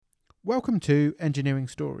Welcome to Engineering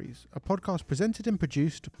Stories, a podcast presented and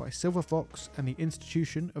produced by Silver Fox and the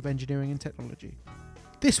Institution of Engineering and Technology.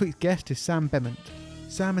 This week's guest is Sam Bement.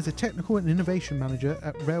 Sam is a Technical and Innovation Manager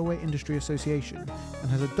at Railway Industry Association and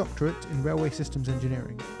has a doctorate in Railway Systems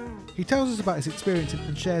Engineering. He tells us about his experience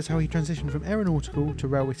and shares how he transitioned from aeronautical to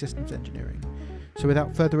railway systems engineering. So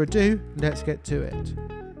without further ado, let's get to it.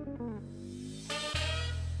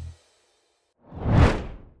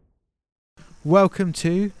 Welcome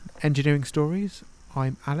to Engineering Stories.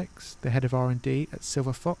 I'm Alex, the head of R&D at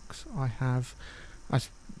Silver Fox. I have,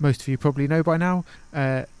 as most of you probably know by now,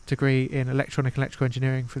 a degree in electronic and electrical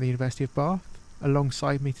engineering from the University of Bath.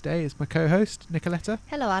 Alongside me today is my co-host, Nicoletta.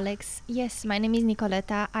 Hello, Alex. Yes, my name is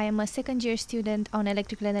Nicoletta. I am a second-year student on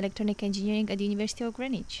electrical and electronic engineering at the University of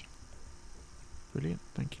Greenwich. Brilliant.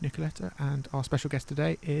 Thank you, Nicoletta. And our special guest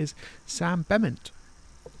today is Sam Bement.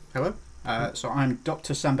 Hello. So I'm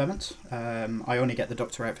Dr. Sam Bement. I only get the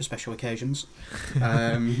doctor out for special occasions.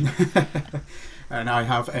 And I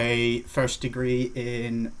have a first degree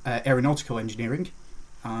in aeronautical engineering,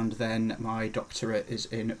 and then my doctorate is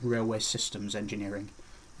in railway systems engineering.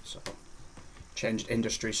 So changed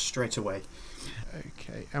industries straight away.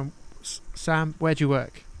 Okay. Sam, where do you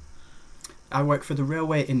work? I work for the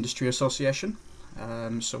Railway Industry Association.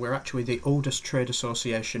 So we're actually the oldest trade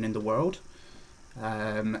association in the world.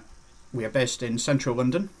 We are based in central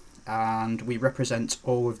London, and we represent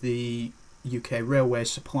all of the UK railway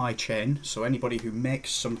supply chain. So anybody who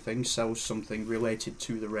makes something, sells something related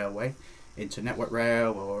to the railway, into Network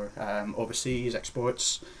Rail or overseas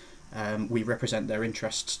exports, we represent their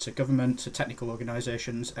interests to government, to technical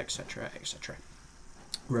organisations, etc., etc.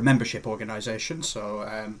 We're a membership organisation,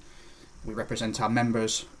 so we represent our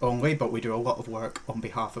members only, but we do a lot of work on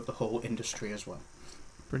behalf of the whole industry as well.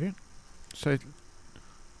 Brilliant. So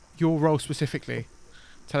your role specifically,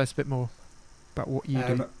 tell us a bit more about what you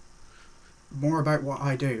do. More about what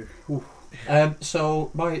I do.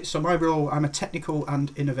 So my role, I'm a technical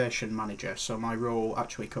and innovation manager. So my role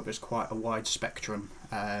actually covers quite a wide spectrum.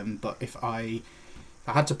 But if I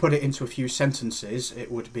had to put it into a few sentences,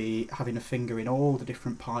 it would be having a finger in all the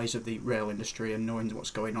different pies of the rail industry and knowing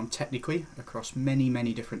what's going on technically across many,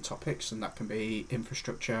 many different topics, and that can be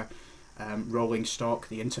infrastructure, rolling stock,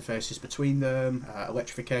 the interfaces between them,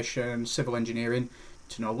 electrification, civil engineering,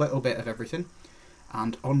 to know a little bit of everything.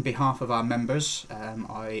 And on behalf of our members,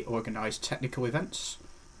 I organise technical events.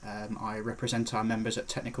 I represent our members at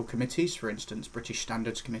technical committees, for instance, British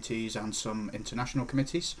Standards committees and some international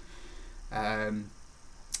committees.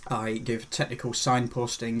 I give technical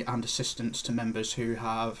signposting and assistance to members who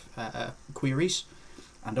have queries.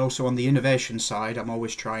 And also on the innovation side, I'm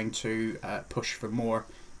always trying to push for more,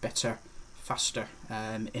 better, faster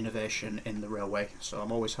innovation in the railway. So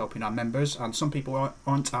I'm always helping our members, and some people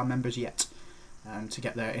aren't our members yet, to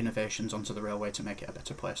get their innovations onto the railway to make it a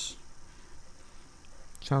better place.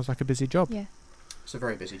 Sounds like a busy job. Yeah. It's a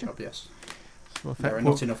very busy job, yes. Well, there are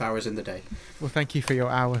not enough hours in the day. Well, thank you for your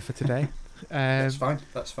hour for today. That's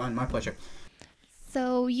fine, my pleasure.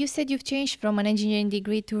 So you said you've changed from an engineering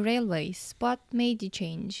degree to railways. What made you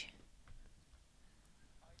change?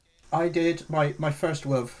 I did. My first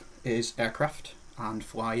love is aircraft and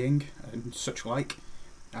flying and such like.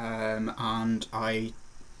 And I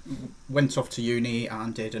went off to uni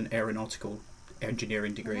and did an aeronautical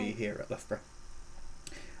engineering degree here at Loughborough.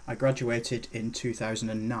 I graduated in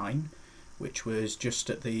 2009, which was just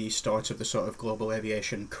at the start of the sort of global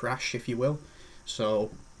aviation crash, if you will.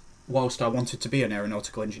 So whilst I wanted to be an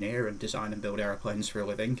aeronautical engineer and design and build aeroplanes for a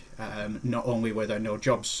living, not only were there no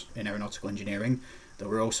jobs in aeronautical engineering, there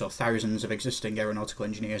were also thousands of existing aeronautical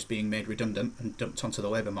engineers being made redundant and dumped onto the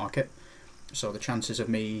labour market. So the chances of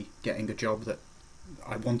me getting a job that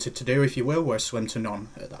I wanted to do, if you will, were slim to none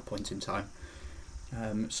at that point in time.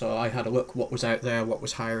 So I had a look what was out there, what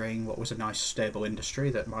was hiring, what was a nice stable industry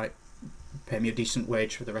that might pay me a decent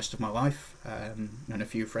wage for the rest of my life, and a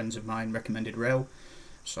few friends of mine recommended rail.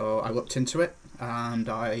 So I looked into it and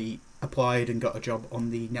I applied and got a job on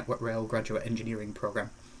the Network Rail graduate engineering programme.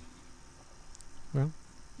 Well,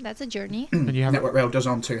 that's a journey. And you have Network Rail does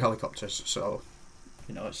own 2 helicopters, so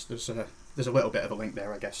there's a little bit of a link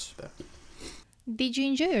there, I guess. But did you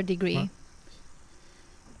enjoy your degree?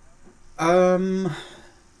 I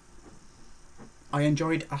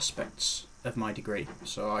enjoyed aspects of my degree.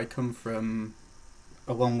 So I come from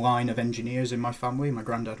a long line of engineers in my family. My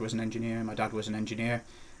granddad was an engineer, my dad was an engineer,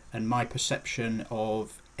 and my perception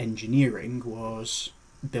of engineering was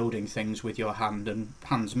building things with your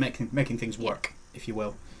hands, making things work, if you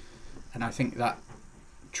will. And I think that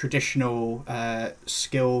traditional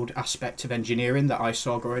skilled aspect of engineering that I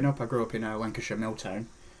saw growing up, I grew up in a Lancashire mill town,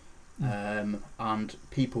 and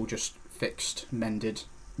people just fixed, mended,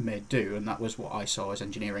 made do, and that was what I saw as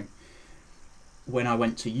engineering. When I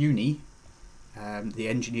went to uni, the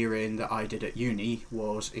engineering that I did at uni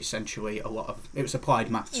was essentially it was applied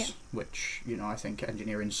maths, which I think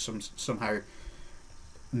engineering somehow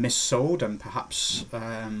missold, and perhaps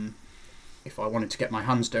if I wanted to get my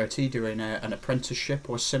hands dirty, doing an apprenticeship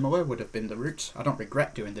or similar would have been the route. I don't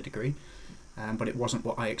regret doing the degree, but it wasn't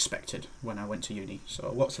what I expected when I went to uni.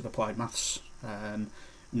 So lots of applied maths,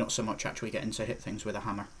 not so much actually getting to hit things with a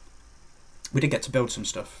hammer. We did get to build some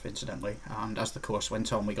stuff, incidentally, and as the course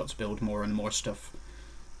went on, we got to build more and more stuff,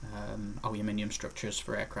 aluminium structures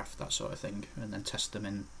for aircraft, that sort of thing, and then test them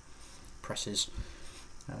in presses,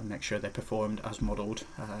 make sure they performed as modelled.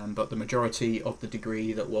 But the majority of the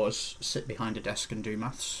degree that was sit behind a desk and do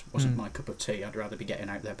maths wasn't my cup of tea. I'd rather be getting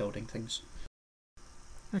out there building things.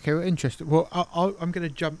 Okay, well, interesting. Well, I'm going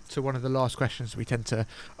to jump to one of the last questions we tend to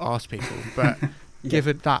ask people, but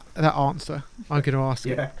given that answer, I'm going to ask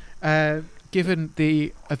it. Given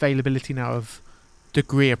the availability now of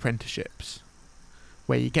degree apprenticeships,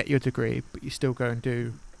 where you get your degree, but you still go and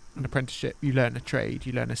do an apprenticeship, you learn a trade,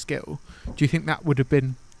 you learn a skill, do you think that would have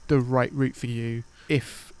been the right route for you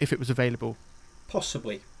if it was available?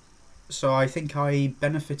 Possibly. So I think I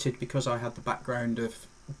benefited because I had the background of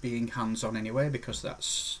being hands-on anyway, because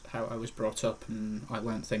that's how I was brought up, and I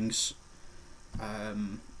learned things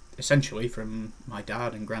essentially from my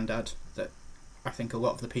dad and granddad that I think a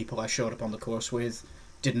lot of the people I showed up on the course with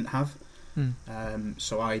didn't have.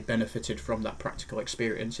 So I benefited from that practical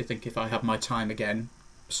experience. I think if I had my time again,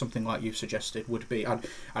 something like you've suggested would be,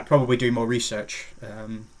 I'd probably do more research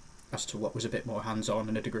as to what was a bit more hands-on,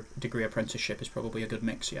 and a degree apprenticeship is probably a good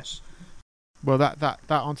mix, yes. Well, that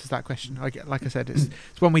answers that question. Like I said, it's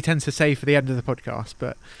one we tend to say for the end of the podcast,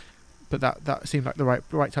 but that seemed like the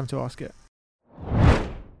right time to ask it.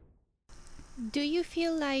 Do you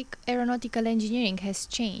feel like aeronautical engineering has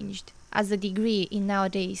changed as a degree in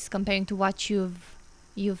nowadays comparing to what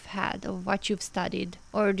you've had or what you've studied,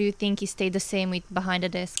 or do you think it stayed the same with behind the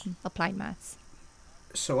desk applied maths?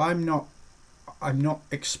 So I'm not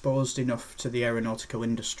exposed enough to the aeronautical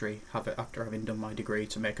industry after having done my degree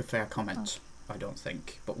to make a fair comment. I don't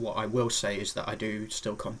think. But what I will say is that I'm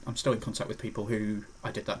still in contact with people who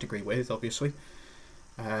I did that degree with, obviously.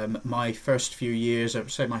 My first few years, I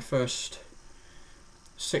would say my first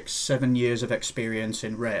 6-7 years of experience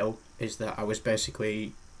in rail is that I was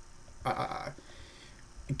basically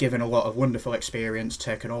given a lot of wonderful experience,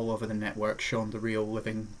 taken all over the network, shown the real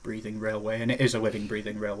living, breathing railway, and it is a living,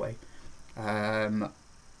 breathing railway. And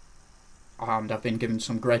I've been given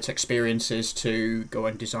some great experiences to go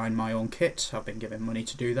and design my own kit. I've been given money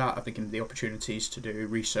to do that. I've been given the opportunities to do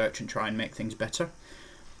research and try and make things better.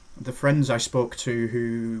 The friends I spoke to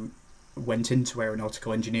who went into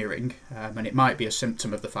aeronautical engineering, and it might be a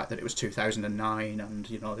symptom of the fact that it was 2009 and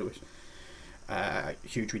there was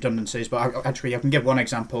huge redundancies, but I can give one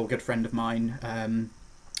example. A good friend of mine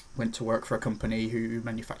went to work for a company who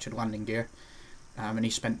manufactured landing gear, and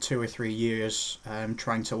he spent 2 or 3 years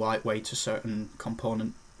trying to lightweight a certain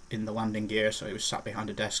component in the landing gear. So he was sat behind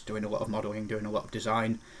a desk doing a lot of modelling, doing a lot of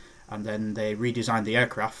design, and then they redesigned the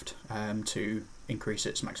aircraft to increase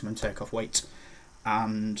its maximum takeoff weight.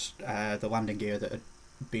 And the landing gear that had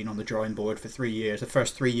been on the drawing board for 3 years, the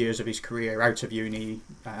first 3 years of his career out of uni,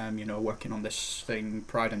 working on this thing,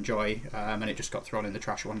 pride and joy, and it just got thrown in the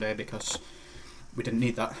trash one day because we didn't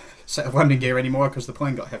need that set of landing gear anymore because the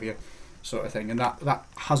plane got heavier, sort of thing. And that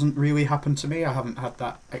hasn't really happened to me. I haven't had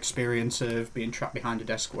that experience of being trapped behind a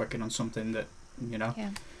desk working on something that,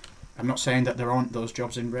 I'm not saying that there aren't those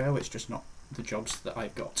jobs in rail, it's just not the jobs that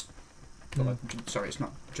I've got. Sorry, it's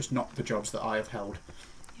not the jobs that I have held,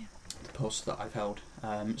 the posts that I've held.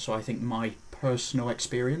 So I think my personal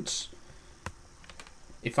experience,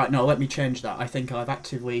 in fact, no, let me change that. I think I've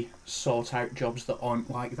actively sought out jobs that aren't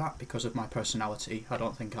like that because of my personality. I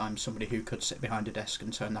don't think I'm somebody who could sit behind a desk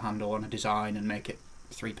and turn the handle on a design and make it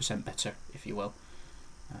 3% better, if you will.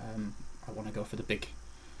 I want to go for the big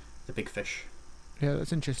fish. Yeah,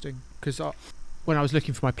 that's interesting, because when I was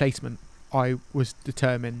looking for my placement, I was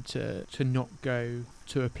determined to not go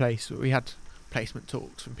to a place where we had placement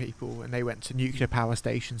talks from people and they went to nuclear power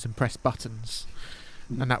stations and pressed buttons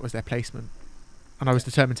and that was their placement, and I was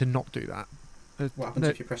determined to not do that. What happens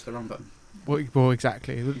if you press the wrong button? Well,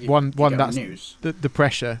 exactly. One that's the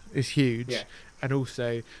pressure is huge, and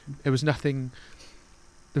also there was nothing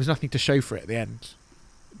to show for it at the end.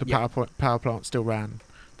 The power plant still ran.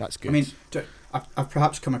 That's good. I mean, I've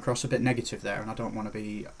perhaps come across a bit negative there, and I don't want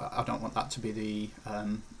that to be the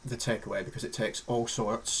takeaway, because it takes all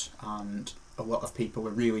sorts, and a lot of people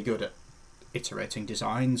are really good at iterating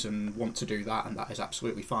designs and want to do that, and that is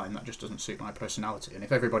absolutely fine. That just doesn't suit my personality. And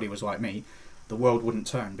if everybody was like me, the world wouldn't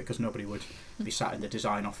turn, because nobody would be sat in the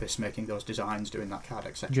design office making those designs, doing that CAD,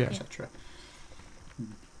 etc., etc.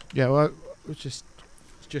 Yeah, well, I was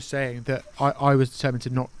just saying that I was determined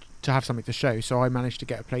to have something to show, so I managed to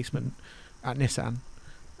get a placement at Nissan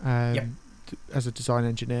as a design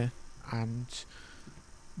engineer, and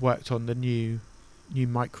worked on the new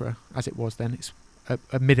Micra, as it was then. It's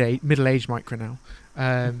a middle-aged Micra now.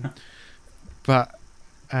 But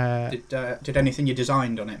did anything you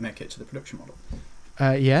designed on it make it to the production model?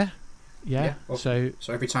 Yeah. Well, So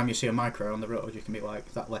every time you see a Micra on the road, you can be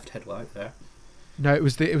like, that left headlight there. no, it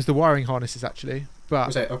was the wiring harnesses actually. But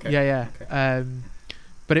Was it? Okay. Yeah. Okay.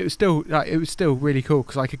 But it was still really cool,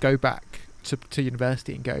 because I could go back to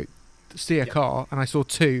university and go see a car, and I saw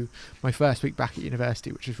two my first week back at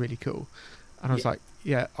university, which was really cool. And I was like,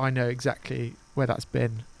 yeah, I know exactly where that's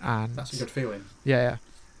been, and that's a good feeling. Yeah.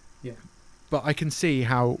 But I can see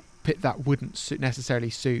how that wouldn't necessarily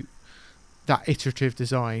suit that iterative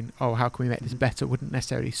design. Oh, how can we make this better? Wouldn't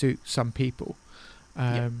necessarily suit some people.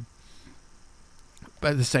 But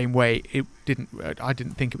in the same way, I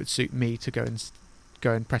didn't think it would suit me to go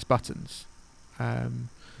and press buttons in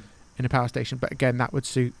a power station. But again, that would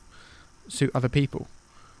suit other people,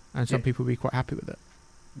 and some people would be quite happy with it.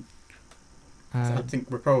 I think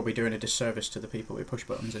we're probably doing a disservice to the people who push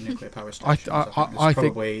buttons in nuclear power stations. I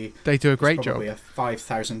think they do a great job. Probably a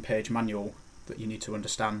 5,000-page manual that you need to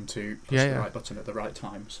understand to push the right button at the right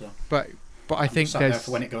time. So, but I think sat there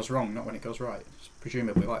for when it goes wrong, not when it goes right. It's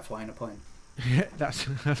presumably like flying a plane. That's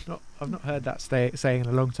I've not heard that saying in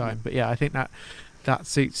a long time. But yeah, I think that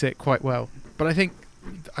suits it quite well. But I think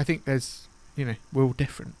there's, we're all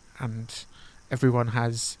different, and everyone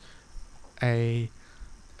has a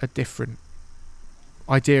different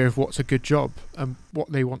idea of what's a good job and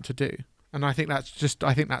what they want to do. And I think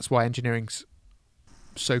that's why engineering's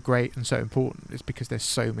so great and so important, is because there's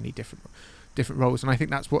so many different roles. And I think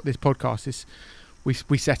that's what this podcast is.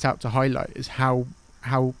 We set out to highlight, is how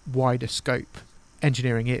wide a scope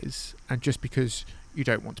engineering is, and just because you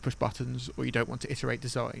don't want to push buttons or you don't want to iterate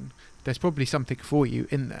design, there's probably something for you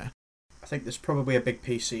in there. I think there's probably a big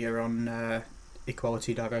piece here on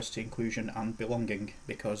equality, diversity, inclusion and belonging,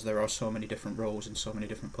 because there are so many different roles in so many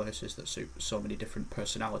different places that suit so many different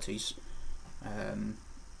personalities.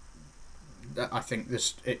 I think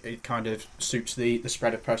it kind of suits the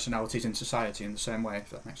spread of personalities in society in the same way, if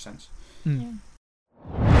that makes sense. Yeah.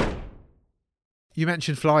 You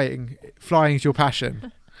mentioned flying. Flying is your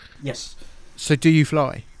passion. Yes. So do you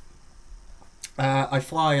fly? I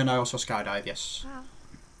fly, and I also skydive, yes. Wow.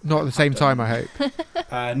 Not at the same time, I hope.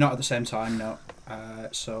 Not at the same time, no.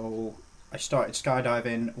 So I started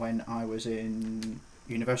skydiving when I was in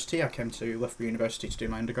university. I came to Loughborough University to do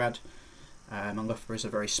my undergrad. And Loughborough is a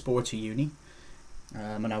very sporty uni.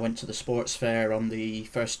 And I went to the sports fair on the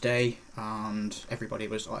first day, and everybody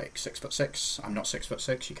was like 6'6". I'm not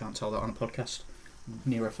 6'6". You can't tell that on a podcast. I'm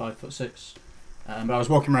nearer 5'6". But I was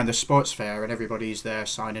walking around the sports fair, and everybody's there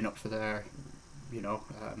signing up for their,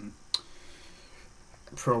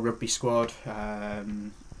 pro rugby squad.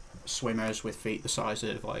 Swimmers with feet the size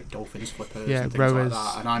of like dolphins flippers and things rowers,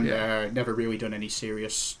 like that. And I'm there, never really done any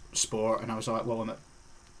serious sport. And I was like, well, I'm at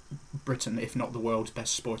Britain, if not the world's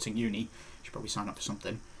best sporting uni. Should probably sign up for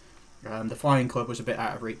something. The flying club was a bit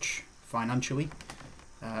out of reach financially,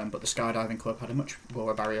 but the skydiving club had a much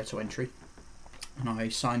lower barrier to entry. And I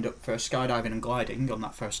signed up for skydiving and gliding on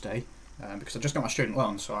that first day, because I just got my student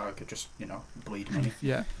loan, so I could just, bleed money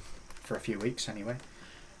for a few weeks anyway.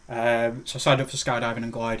 So I signed up for skydiving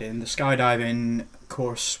and gliding. The skydiving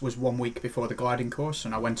course was 1 week before the gliding course,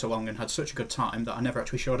 and I went along and had such a good time that I never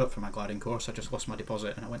actually showed up for my gliding course. I just lost my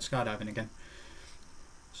deposit and I went skydiving again.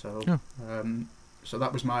 So, so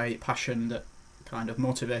that was my passion that kind of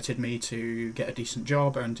motivated me to get a decent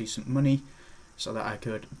job, earn decent money, so that I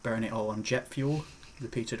could burn it all on jet fuel,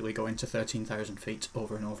 repeatedly going to 13,000 feet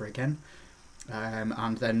over and over again.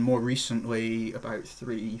 And then more recently, about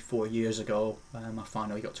 3-4 years ago, I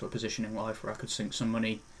finally got to a position in life where I could sink some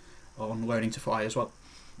money on learning to fly as well.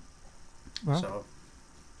 Wow. So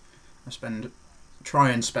I try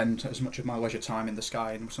and spend as much of my leisure time in the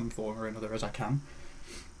sky in some form or another as I can.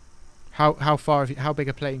 How big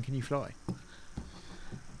a plane can you fly?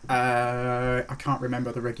 I can't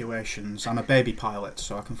remember the regulations. I'm a baby pilot,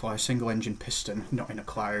 so I can fly a single engine piston, not in a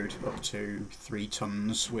cloud, up to 3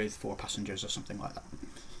 tons with 4 passengers or something like that.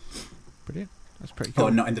 Brilliant. That's pretty cool. Oh,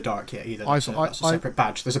 not in the dark yet either. That's a separate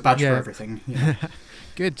badge. There's a badge for everything. Yeah.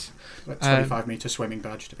 Good. Like 25 metre swimming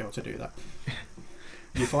badge to be able to do that.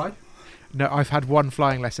 You fly? No, I've had one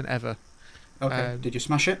flying lesson ever. Okay. Did you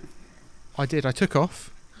smash it? I did. I took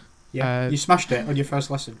off. Yeah, you smashed it on your first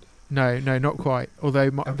lesson. No, not quite. Although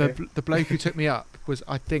Okay. the bloke who took me up was,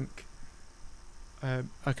 I think,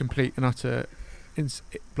 a complete and utter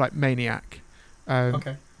maniac.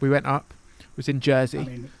 Okay. We went up. It was in Jersey. I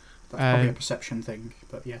mean, that's probably a perception thing,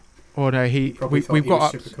 but yeah. Oh no, Probably thought we've he got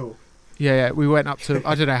was up. super cool. Yeah, we went up to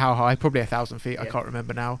I don't know how high, probably 1,000 feet. I Yeah. can't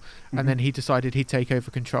remember now. Mhm. And then he decided he'd take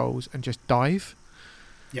over controls and just dive.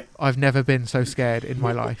 Yep. I've never been so scared in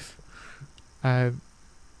my life.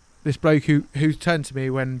 This bloke who turned to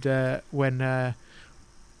me when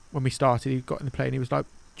we started, he got in the plane. He was like,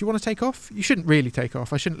 "Do you want to take off? You shouldn't really take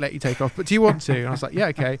off. I shouldn't let you take off, but do you want to?" And I was like, "Yeah,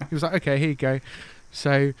 okay." He was like, "Okay, here you go."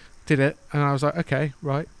 So did it, and I was like, "Okay,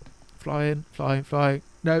 right, flying.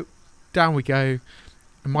 No, down we go."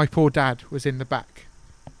 And my poor dad was in the back.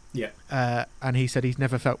 Yeah. And he said he's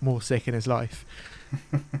never felt more sick in his life.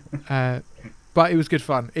 But it was good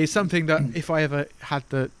fun. It's something that if I ever had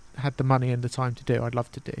the money and the time to do, I'd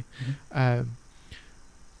love to do.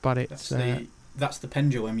 But it's that's the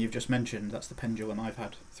pendulum you've just mentioned. That's the pendulum I've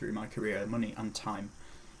had through my career: money and time.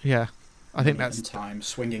 yeah. I think Money that's and time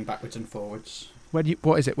swinging backwards and forwards.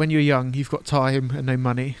 what is it? When you're young, you've got time and no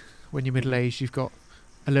money. When you're middle aged, you've got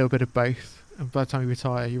a little bit of both. And by the time you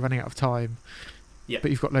retire, you're running out of time. Yeah.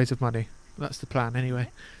 But you've got loads of money. That's the plan, anyway.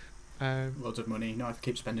 Loads of money. No, I have to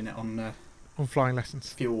keep spending it on On flying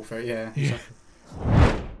lessons. fuel for Yeah. Exactly.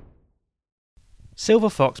 Silver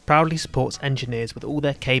Fox proudly supports engineers with all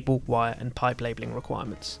their cable, wire and pipe labelling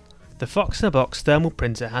requirements. The Fox in a Box thermal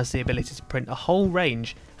printer has the ability to print a whole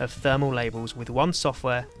range of thermal labels with one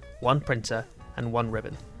software, one printer and one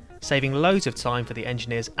ribbon, saving loads of time for the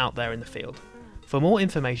engineers out there in the field. For more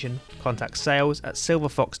information, contact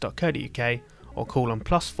sales@silverfox.co.uk or call on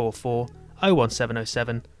 +44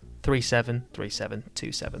 01707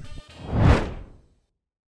 373727.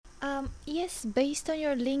 Yes, based on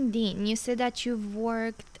your LinkedIn, you said that you've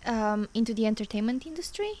worked into the entertainment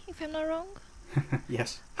industry, if I'm not wrong.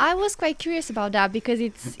 Yes. I was quite curious about that because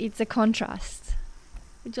it's a contrast.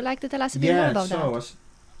 Would you like to tell us a bit more about that?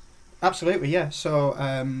 Absolutely, yeah. So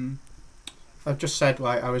I've just said,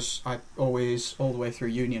 like, I always, all the way through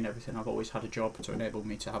uni and everything, I've always had a job to enable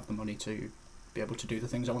me to have the money to be able to do the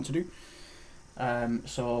things I want to do.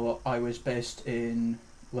 So I was based in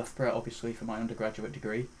Loughborough, obviously, for my undergraduate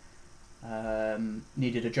degree.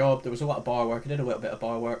 Needed a job. There was a lot of bar work. I did a little bit of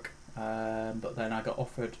bar work, but then I got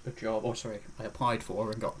offered a job. I applied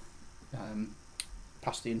for and got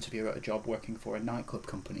passed the interview at a job working for a nightclub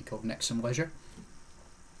company called Nexum Leisure.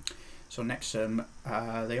 So Nexum,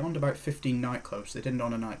 they owned about 15 nightclubs. They didn't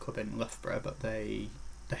own a nightclub in Loughborough, but the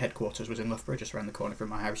headquarters was in Loughborough, just around the corner from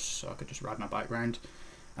my house, so I could just ride my bike round.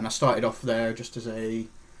 And I started off there just as a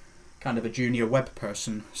kind of a junior web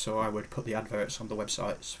person, so I would put the adverts on the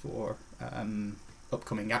websites for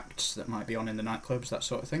upcoming acts that might be on in the nightclubs, that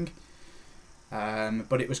sort of thing.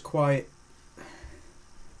 But it was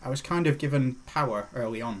I was kind of given power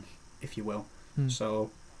early on, if you will. So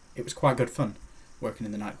it was quite good fun working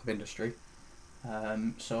in the nightclub industry.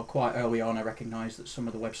 So quite early on I recognised that some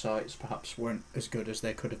of the websites perhaps weren't as good as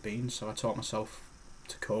they could have been, so I taught myself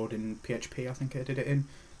to code in PHP, I think I did it in,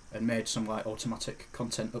 and made some like automatic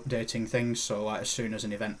content updating things, so like as soon as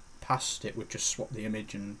an event passed it would just swap the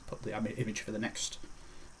image and put the image for the next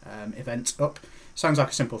event up. Sounds like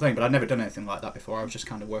a simple thing, but I'd never done anything like that before. I was just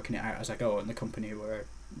kind of working it out as I go, and the company were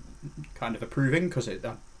kind of approving because I'd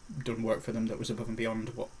done work for them that was above and beyond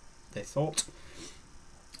what they thought.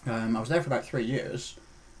 I was there for about 3 years.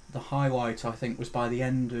 The highlight, I think, was by the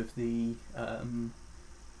end of the I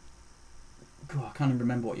can't even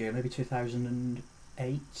remember what year, maybe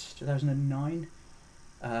 2008, 2009.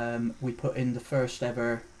 We put in the first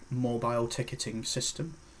ever mobile ticketing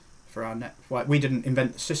system for our net. Like, we didn't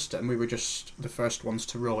invent the system, we were just the first ones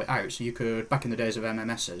to roll it out. So you could, back in the days of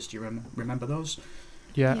MMSs, do you remember those?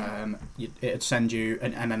 Yeah. It'd send you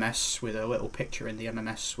an MMS with a little picture in the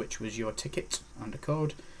MMS which was your ticket and a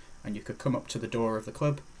code, and you could come up to the door of the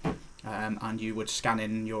club and you would scan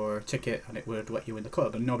in your ticket and it would let you in the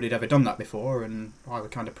club, and nobody had ever done that before, and I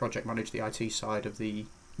would kind of project manage the IT side of the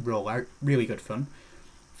rollout. Really good fun.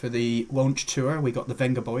 For the launch tour we got the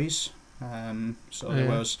Vengaboys, so there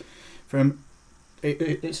was from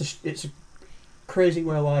it's a crazy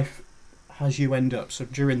where life has you end up. So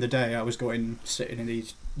during the day I was sitting in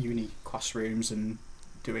these uni classrooms and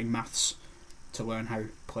doing maths to learn how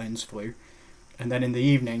planes flew, and then in the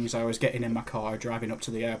evenings I was getting in my car, driving up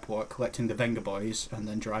to the airport, collecting the Vengaboys, and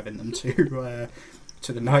then driving them to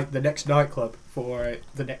the next nightclub for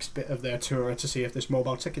the next bit of their tour to see if this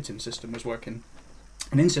mobile ticketing system was working.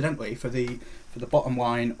 And incidentally, for the bottom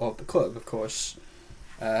line of the club, of course,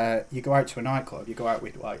 You go out to a nightclub, you go out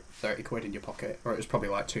with like 30 quid in your pocket, or it was probably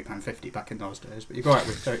like £2.50 back in those days, but you go out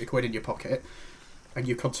with 30 quid in your pocket, and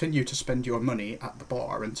you continue to spend your money at the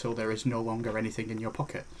bar until there is no longer anything in your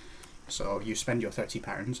pocket. So you spend your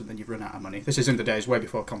 £30 and then you've run out of money. This is in the days way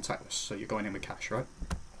before contactless, so you're going in with cash, right?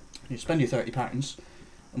 You spend your £30,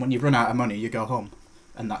 and when you've run out of money, you go home,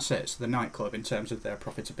 and that's it. So the nightclub, in terms of their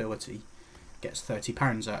profitability, gets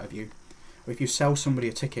 £30 out of you. Or if you sell somebody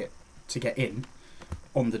a ticket to get in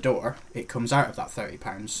on the door, it comes out of that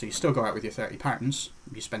 £30. So you still go out with your £30,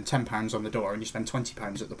 you spend £10 on the door, and you spend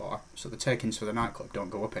 £20 at the bar. So the takings for the nightclub don't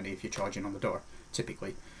go up any if you're charging on the door,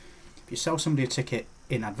 typically. If you sell somebody a ticket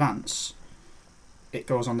in advance, it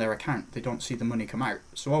goes on their account. They don't see the money come out.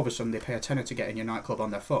 So all of a sudden they pay a tenner to get in your nightclub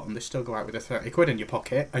on their phone. They still go out with a 30 quid in your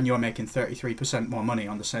pocket, and you're making 33% more money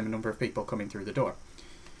on the same number of people coming through the door,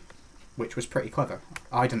 which was pretty clever.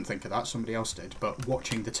 I didn't think of that, somebody else did, but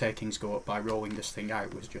watching the takings go up by rolling this thing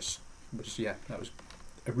out was that was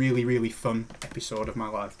a really, really fun episode of my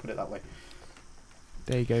life, put it that way.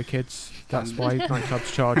 There you go, kids. That's why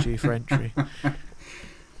nightclubs charge you for entry.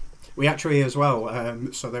 We actually, as well,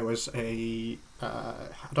 so there was I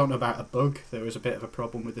don't know about a bug, there was a bit of a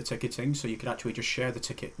problem with the ticketing, so you could actually just share the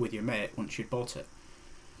ticket with your mate once you'd bought it.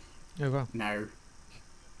 Oh, wow. Now,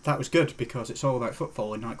 that was good, because it's all about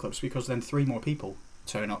footfall in nightclubs, because then 3 more people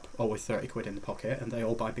turn up, all with 30 quid in the pocket, and they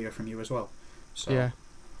all buy beer from you as well. So yeah.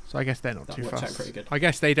 So I guess they're not that too works out fast. pretty good. I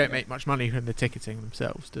guess they don't Yeah. make much money from the ticketing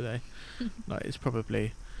themselves, do they? Like, it's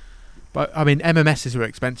probably... But, I mean, MMSs were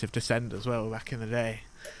expensive to send as well back in the day.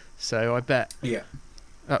 So I bet Yeah.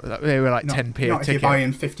 they were like Not, 10p not a if you're ticket.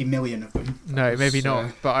 buying 50 million of them. No, maybe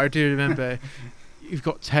not. But I do remember you've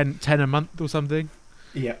got 10 a month or something,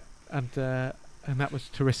 Yeah. and that was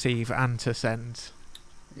to receive and to send.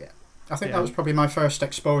 I think Yeah. that was probably my first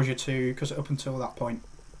exposure to, because up until that point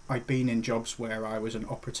I'd been in jobs where I was an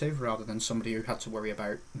operative rather than somebody who had to worry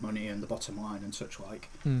about money and the bottom line and such like.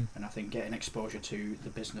 Hmm. And I think getting exposure to the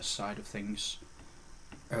business side of things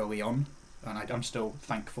early on, and I'm still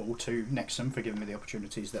thankful to Nexum for giving me the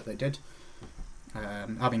opportunities that they did.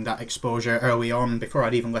 Having that exposure early on before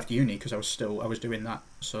I'd even left uni, because I was doing that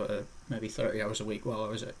sort of maybe 30 hours a week while I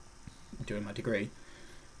was doing my degree.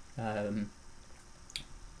 And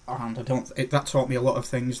that taught me a lot of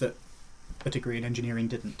things that a degree in engineering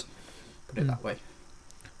didn't, put it that way.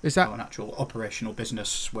 Is that An actual operational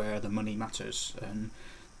business where the money matters, and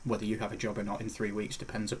whether you have a job or not in 3 weeks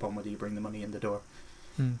depends upon whether you bring the money in the door.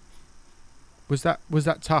 Was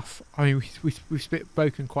that tough? I mean, we've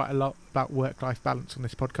spoken quite a lot about work-life balance on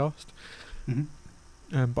this podcast,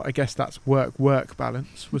 but I guess that's work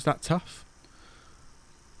balance. Was that tough?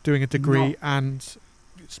 Doing a degree and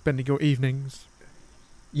spending your evenings.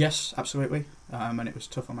 Yes, absolutely. And it was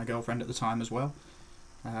tough on my girlfriend at the time as well.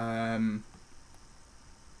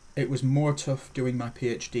 It was more tough doing my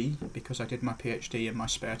PhD, because I did my PhD in my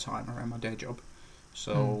spare time around my day job.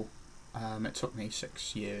 So it took me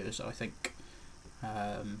 6 years, I think,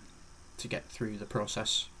 to get through the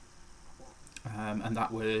process. And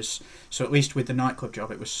that was... So at least with the nightclub job,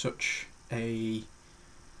 it was such a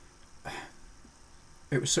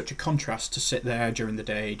contrast to sit there during the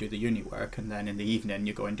day, do the uni work, and then in the evening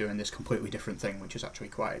you go and doing this completely different thing, which is actually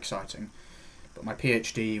quite exciting. But my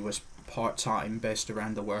PhD was part-time, based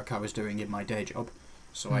around the work I was doing in my day job.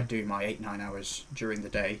 So I'd do my 8-9 hours during the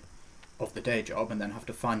day of the day job, and then have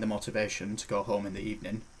to find the motivation to go home in the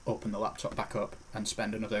evening, open the laptop back up, and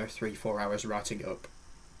spend another 3-4 hours writing it up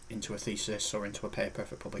into a thesis or into a paper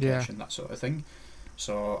for publication, that sort of thing.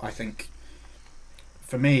 So I think...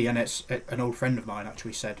 For me, and it's an old friend of mine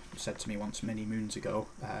actually said to me once many moons ago,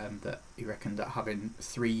 that he reckoned that having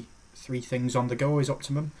three things on the go is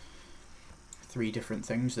optimum. 3 different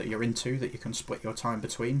things that you're into that you can split your time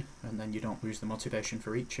between, and then you don't lose the motivation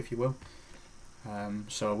for each, if you will.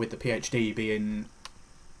 So with the PhD being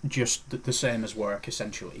just the same as work,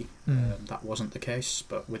 essentially, that wasn't the case.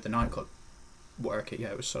 But with the nightclub work,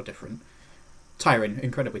 it was so different. Tiring,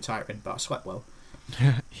 incredibly tiring, but I slept well.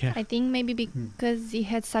 Yeah. I think maybe because it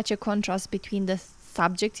had such a contrast between the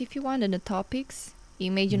subjects, if you want, and the topics,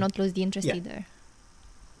 it made you not lose the interest either.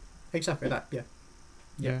 Exactly that,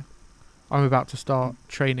 Yeah. I'm about to start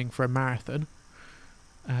training for a marathon.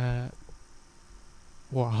 A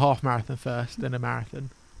half marathon first, then a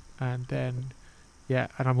marathon. And then, and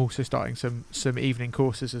I'm also starting some evening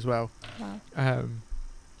courses as well. Wow.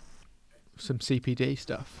 Some CPD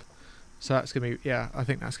stuff. So that's going to be, I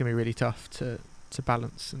think that's going to be really tough to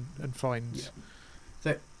balance and find.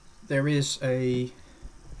 Yeah. There is I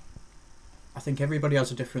think everybody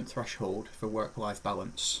has a different threshold for work-life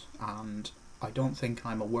balance, and I don't think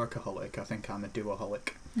I'm a workaholic. I think I'm a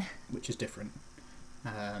doaholic, which is different.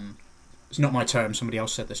 It's not my term. Somebody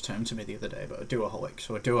else said this term to me the other day, but a doaholic.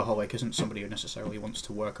 So a doaholic isn't somebody who necessarily wants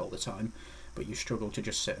to work all the time, but you struggle to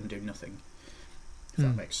just sit and do nothing. If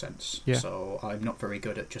that makes sense. Yeah. So I'm not very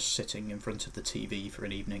good at just sitting in front of the TV for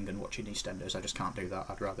an evening and watching EastEnders. I just can't do that.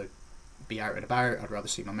 I'd rather be out and about. I'd rather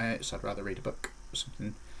see my mates. I'd rather read a book or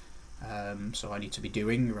something. So I need to be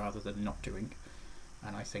doing rather than not doing.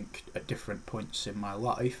 And I think at different points in my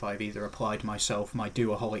life, I've either applied my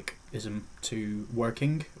doaholicism to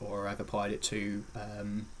working, or I've applied it to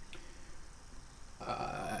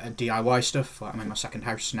DIY stuff. Like I'm in my second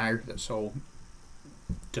house now. That's all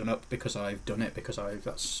done up because I've done it because I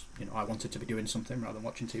wanted to be doing something rather than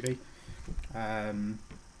watching TV. And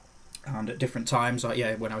at different times,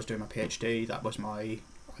 when I was doing my PhD, I'd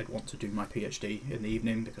want to do my PhD in the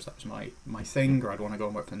evening because that was my thing, or I'd want to go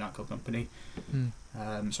and work for the nightclub company.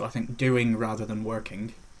 So I think doing rather than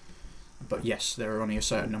working. But yes, there are only a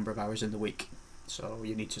certain number of hours in the week, so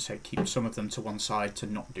you need to keep some of them to one side to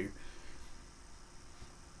not do.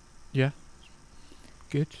 Yeah.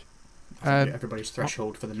 Good. I think everybody's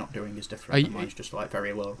threshold for the not doing is different, and mine's just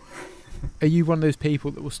very low. Are you one of those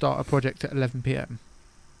people that will start a project at 11 p.m?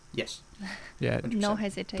 Yes. Yeah. 100%. No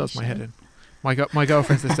hesitation. Does my head in. My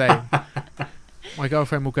girlfriend's the same. My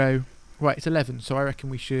girlfriend will go, right, it's 11, so I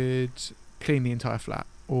reckon we should clean the entire flat.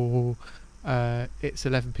 Or it's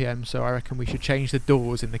 11 p.m, so I reckon we should change the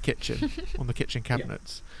doors in the kitchen, on the kitchen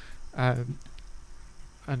cabinets. And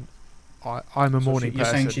I'm a morning person. You're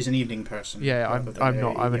saying she's an evening person? Yeah, I'm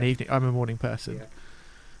not. I'm a morning person. Yeah.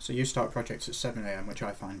 So you start projects at 7 a.m, which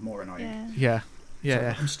I find more annoying. Yeah.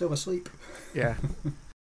 So I'm still asleep. Yeah.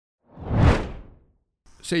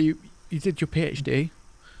 So you did your PhD,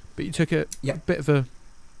 but you took a bit of a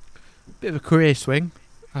career swing,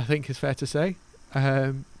 I think is fair to say.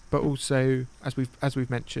 But also, as we've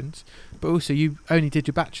mentioned, but also you only did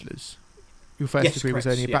your bachelor's. Your first degree was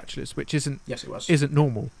only a bachelor's, which isn't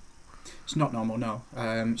normal. It's not normal, no.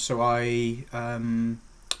 So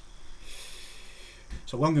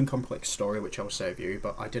long and complex story, which I'll save you,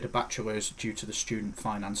 but I did a bachelor's due to the student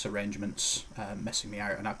finance arrangements messing me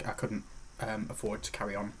out, and I couldn't afford to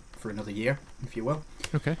carry on for another year, if you will.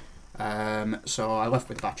 Okay. So I left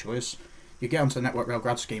with a bachelor's. You get onto the Network Rail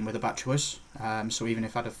grad scheme with a bachelor's, so even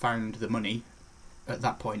if I'd have found the money, at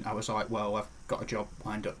that point I was like, well, I've got a job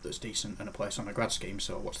lined up that's decent and a place on a grad scheme,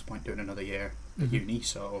 so what's the point doing another year at uni?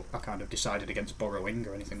 So I kind of decided against borrowing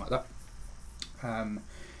or anything like that.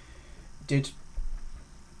 Did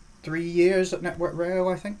 3 years at Network Rail,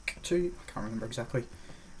 I think, 2, I can't remember exactly,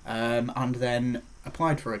 and then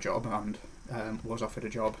applied for a job and was offered a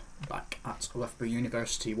job back at Loughborough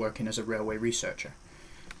University working as a railway researcher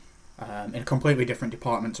in a completely different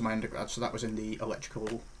department to my undergrad. So that was in the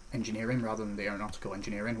electrical engineering rather than the aeronautical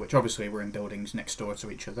engineering, which obviously were in buildings next door to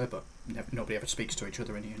each other, but nobody ever speaks to each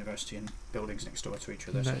other in the university and buildings next door to each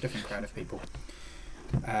other. No. So a different crowd of people.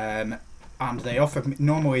 And they offered me,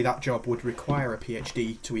 normally that job would require a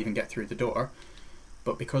PhD to even get through the door,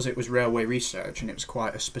 but because it was railway research and it was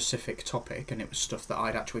quite a specific topic and it was stuff that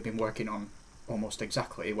I'd actually been working on almost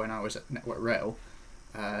exactly when I was at Network Rail,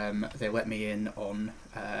 they let me in on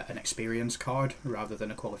an experience card rather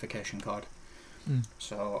than a qualification card.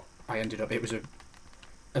 So I ended up, it was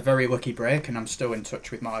a very lucky break, and I'm still in touch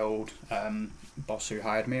with my old boss who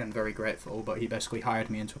hired me. I'm very grateful, but he basically hired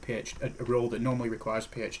me into a role that normally requires a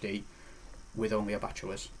PhD with only a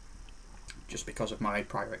bachelor's, just because of my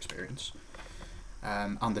prior experience.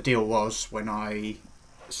 And the deal was, when I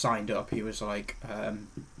signed up, he was like,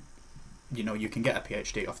 you can get a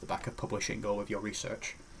PhD off the back of publishing all of your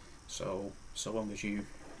research. So long as you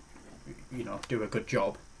do a good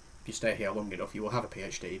job, if you stay here long enough, you will have a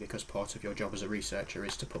PhD, because part of your job as a researcher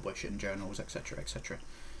is to publish in journals, etc., etc.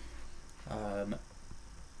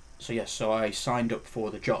 So I signed up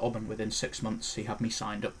for the job, and within 6 months he had me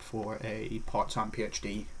signed up for a part-time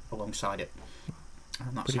PhD alongside it.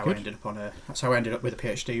 And that's how I ended up That's how I ended up with a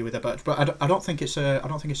PhD with a bachelor. But I don't think it's a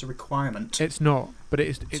requirement. It's not, but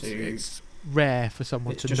it's rare for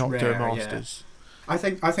someone to not do a master's. Yeah. I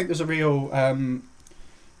think there's a real.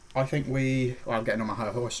 I'm getting on my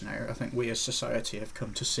high horse now. I think we as society have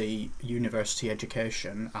come to see university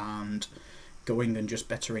education and going and just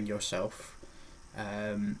bettering yourself.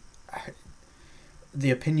 The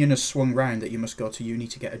opinion has swung round that you must go to uni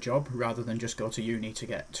to get a job rather than just go to uni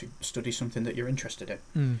to study something that you're interested in.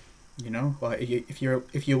 If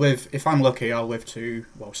I'm lucky, I'll live to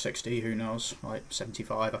 60. Who knows?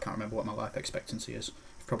 75. I can't remember what my life expectancy is.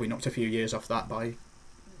 I've probably knocked a few years off that by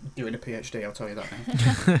doing a PhD, I'll tell you that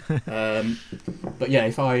now. But yeah,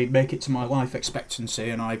 if I make it to my life expectancy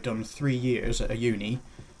and I've done 3 years at a uni,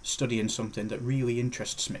 studying something that really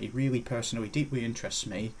interests me, really personally, deeply interests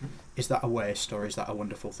me, is that a waste or is that a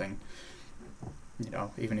wonderful thing? You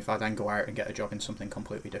know, even if I then go out and get a job in something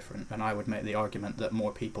completely different. And I would make the argument that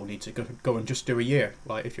more people need to go and just do a year.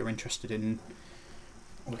 Like, if you're interested in,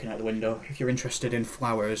 looking out the window, if you're interested in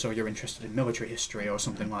flowers or you're interested in military history or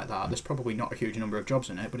something like that, there's probably not a huge number of jobs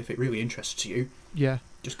in it, but if it really interests you,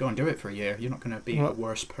 just go and do it for a year. You're not going to be a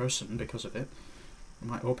worse person because of it. It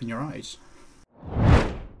might open your eyes.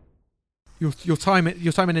 Your time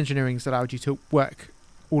in engineering has allowed you to work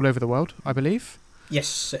all over the world, I believe.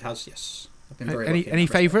 Yes, it has. Yes, I've been very lucky. Any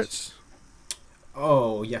favourites?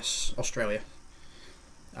 Oh yes, Australia.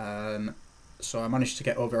 So I managed to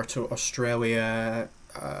get over to Australia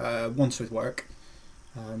once with work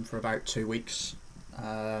for about 2 weeks,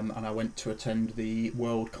 and I went to attend the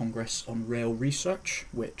World Congress on Rail Research,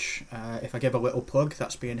 which, if I give a little plug,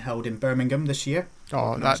 that's being held in Birmingham this year.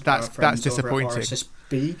 Oh, that's disappointing.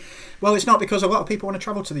 RSSB. Well, it's not, because a lot of people want to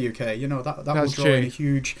travel to the UK. You know, that will draw in a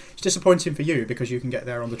huge. It's disappointing for you because you can get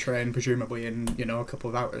there on the train presumably in a couple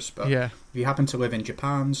of hours. But if you happen to live in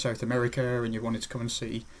Japan, South America, and you wanted to come and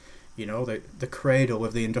see, the cradle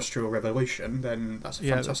of the Industrial Revolution, then that's a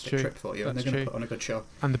fantastic trip for you, and they're going to put on a good show.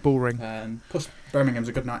 And the bull ring. Plus, Birmingham's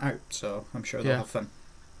a good night out, so I'm sure they'll have fun.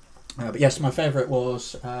 But yes, my favourite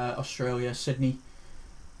was Australia, Sydney.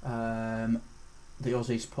 The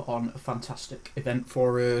Aussies put on a fantastic event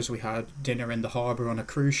for us. We had dinner in the harbour on a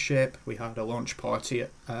cruise ship. We had a launch party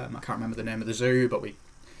at, I can't remember the name of the zoo, but we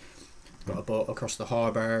got a boat across the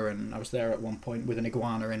harbour, and I was there at one point with an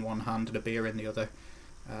iguana in one hand and a beer in the other,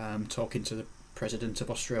 talking to the president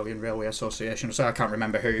of Australian Railway Association. So I can't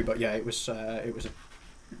remember who, but yeah, it was a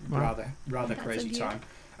rather crazy time.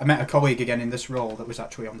 I met a colleague again in this role that was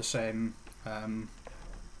actually on the same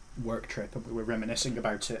work trip, and we were reminiscing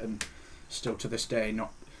about it, and still to this day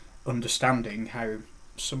not understanding how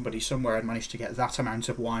somebody somewhere had managed to get that amount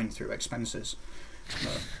of wine through expenses.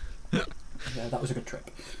 Yeah, that was a good trip.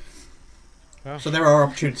 Wow. So there are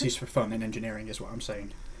opportunities for fun in engineering, is what I'm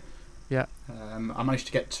saying. Yeah. I managed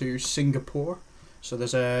to get to Singapore. So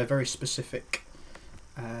there's a very specific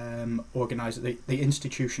the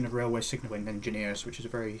Institution of Railway Signalling Engineers, which is a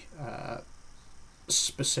very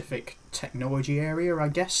specific technology area, I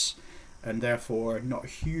guess, and therefore not a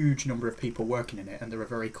huge number of people working in it, and they're a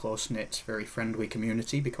very close-knit, very friendly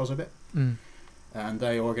community because of it. And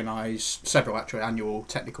they organise several actual annual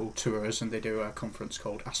technical tours, and they do a conference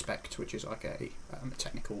called Aspect, which is like a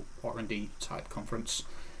technical R&D type conference.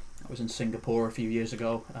 That was in Singapore a few years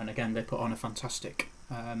ago, and again they put on a fantastic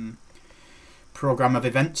programme of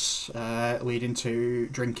events, leading to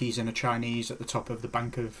drinkies and a Chinese at the top of the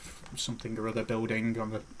bank of something or other building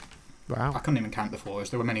on the. Wow. I couldn't even count the floors.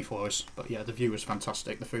 There were many floors, but yeah, the view was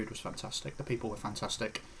fantastic, the food was fantastic, the people were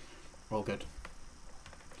fantastic, all good.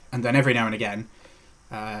 And then every now and again,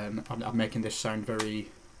 I'm making this sound very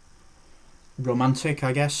romantic,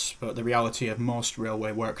 I guess, but the reality of most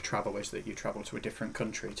railway work travel is that you travel to a different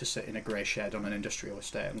country to sit in a grey shed on an industrial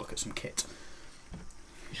estate and look at some kit.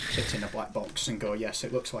 Sit in a black box and go, yes,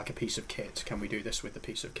 it looks like a piece of kit. Can we do this with the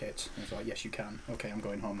piece of kit? And it's like, yes, you can. Okay, I'm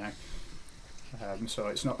going home now. So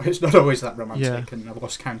it's not always that romantic, and I've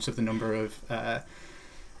lost count of the number of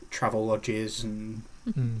travel lodges and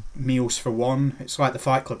meals for one. It's like the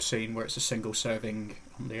Fight Club scene where it's a single serving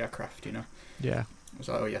on the aircraft, you know. Yeah. It's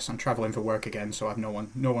like, oh yes, I'm travelling for work again, so I've no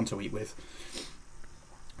one to eat with.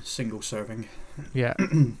 Single serving. Yeah.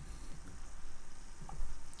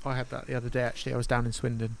 I had that the other day actually. I was down in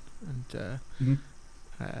Swindon, and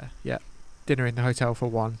dinner in the hotel for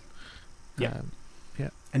one. Yeah.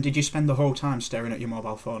 And did you spend the whole time staring at your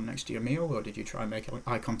mobile phone next to your meal, or did you try and make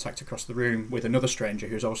eye contact across the room with another stranger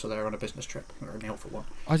who's also there on a business trip or a meal for one?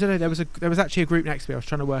 I don't know. There was actually a group next to me. I was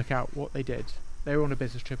trying to work out what they did. They were on a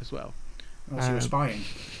business trip as well. Oh, so you were spying.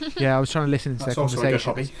 Yeah, I was trying to listen to their conversations,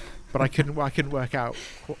 hobby. But I couldn't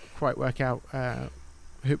quite work out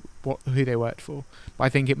who they worked for. But I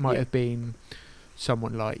think it might have been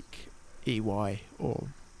someone like EY or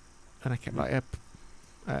like a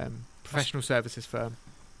professional services firm.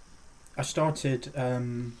 I started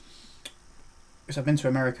because I've been to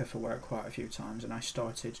America for work quite a few times, and I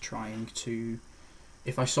started trying to,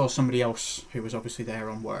 if I saw somebody else who was obviously there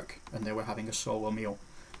on work and they were having a solo meal,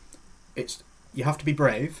 you have to be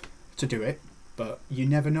brave to do it, but you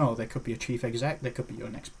never know. They could be a chief exec, they could be your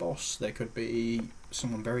next boss, they could be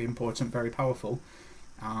someone very important, very powerful,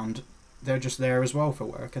 and they're just there as well for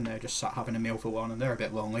work, and they're just sat having a meal for one, and they're a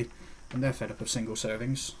bit lonely, and they're fed up of single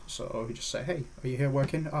servings. So you just say, hey, are you here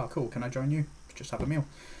working? Oh, cool, can I join you? Just have a meal.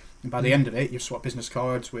 And by the end of it, you've swapped business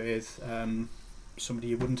cards with somebody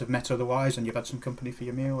you wouldn't have met otherwise, and you've had some company for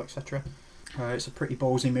your meal, etc. It's a pretty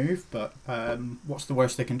ballsy move, but what's the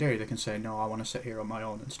worst they can do? They can say, no, I want to sit here on my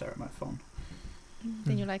own and stare at my phone.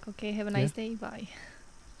 Then you're like, okay, have a nice day, bye.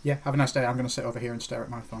 Yeah, have a nice day. I'm going to sit over here and stare at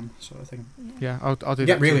my phone, sort of thing. Yeah, I'll do You that.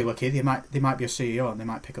 get really too. lucky. They might be a CEO and they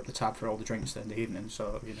might pick up the tab for all the drinks in the evening.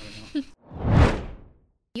 So you never know.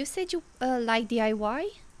 You said you like DIY?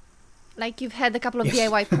 Like you've had a couple of Yes.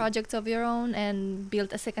 DIY projects of your own and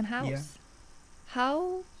built a second house? Yeah.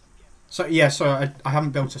 How? So I haven't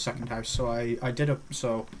built a second house. So I did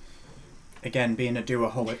again, being a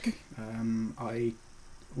doaholic, I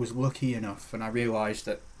was lucky enough, and I realised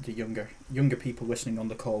that the younger people listening on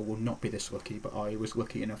the call will not be this lucky, but I was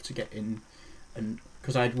lucky enough to get in, and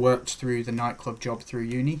because I'd worked through the nightclub job through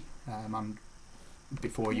uni, and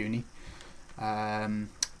before uni, I'd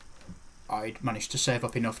managed to save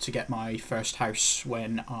up enough to get my first house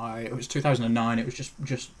when it was 2009. It was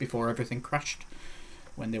just before everything crashed,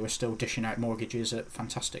 when they were still dishing out mortgages at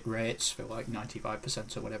fantastic rates for like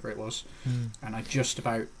 95% or whatever it was, and I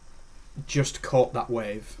just caught that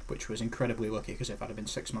wave, which was incredibly lucky, because if I'd have been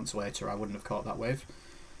 6 months later I wouldn't have caught that wave.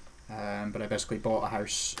 But I basically bought a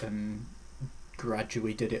house and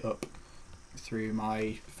gradually did it up through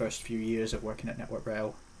my first few years of working at Network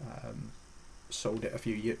Rail. Sold it a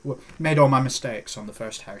few years, made all my mistakes on the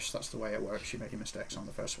first house. That's the way it works, you make your mistakes on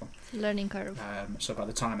the first one. Learning curve. So by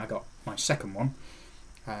the time I got my second one,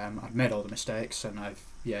 I've made all the mistakes, and I've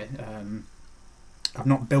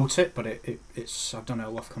not built it, but I've done a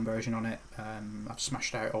loft conversion on it. I've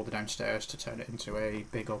smashed out all the downstairs to turn it into a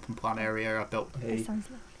big open plan area. I built That a sounds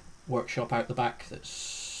lovely. workshop out the back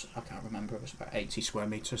that's, I can't remember, it was about 80 square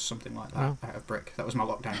metres, something like that, Wow. out of brick. That was my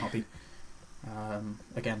lockdown hobby.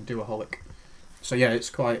 Again, doaholic. So yeah, it's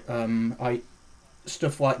quite,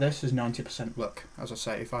 stuff like this is 90% luck. As I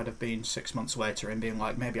say, if I'd have been 6 months later and being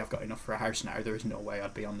like, maybe I've got enough for a house now, there is no way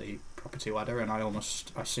I'd be on the property ladder. And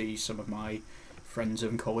I see some of my friends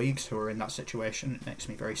and colleagues who are in that situation. It makes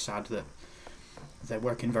me very sad that they're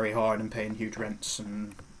working very hard and paying huge rents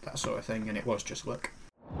and that sort of thing, and it was just luck.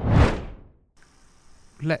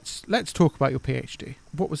 Let's talk about your PhD.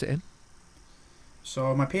 What was it in?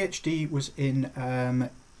 So my PhD was in,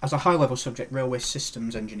 as a high-level subject, railway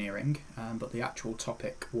systems engineering, but the actual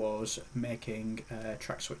topic was making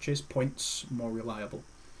track switches, points, more reliable.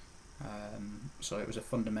 So it was a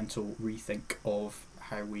fundamental rethink of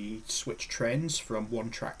how we switch trains from one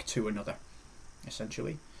track to another,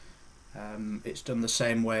 essentially. It's done the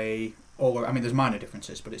same way there's minor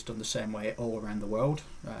differences, but it's done the same way all around the world.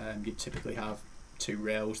 You typically have two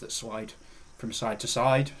rails that slide from side to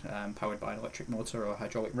side, powered by an electric motor or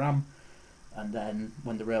hydraulic ram, and then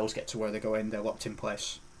when the rails get to where they're going, they're locked in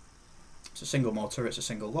place. It's a single motor, it's a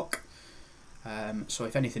single lock. So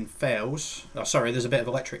if anything fails, there's a bit of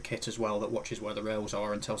electric kit as well that watches where the rails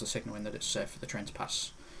are and tells the signalling that it's safe for the train to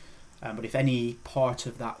pass. But if any part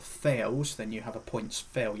of that fails, then you have a points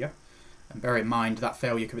failure. And bear in mind that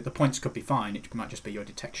failure the points could be fine, it might just be your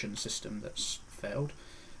detection system that's failed.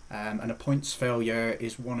 And a points failure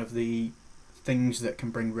is one of the things that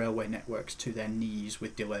can bring railway networks to their knees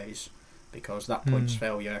with delays, because that points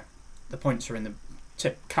failure, the points are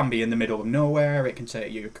can be in the middle of nowhere. It can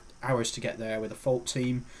take you hours to get there with a fault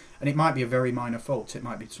team, and it might be a very minor fault, it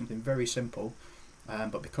might be something very simple,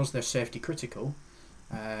 but because they're safety critical,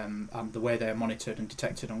 and the way they're monitored and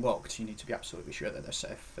detected and locked, you need to be absolutely sure that they're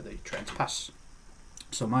safe for the train to pass.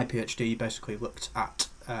 So my PhD basically looked at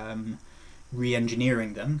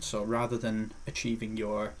re-engineering them, so rather than achieving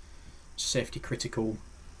your safety critical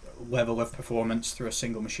level of performance through a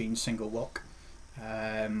single machine, single lock,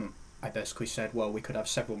 I basically said, well, we could have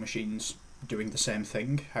several machines doing the same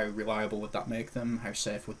thing. How reliable would that make them? How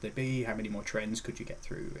safe would they be? How many more trains could you get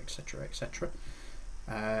through, etc., etc.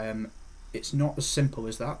 It's not as simple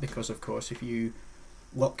as that, because of course if you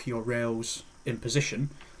lock your rails in position,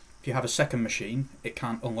 if you have a second machine, it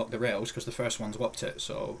can't unlock the rails because the first one's locked it,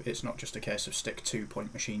 so it's not just a case of stick 2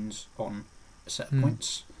 point machines on a set of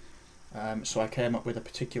points. So I came up with a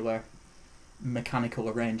particular mechanical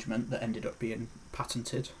arrangement that ended up being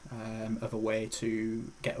patented, of a way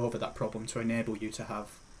to get over that problem, to enable you to have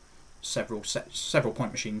several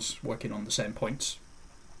point machines working on the same points.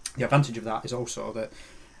 The advantage of that is also that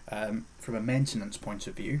from a maintenance point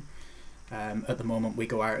of view, at the moment we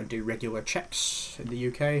go out and do regular checks in the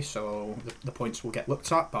UK, so the points will get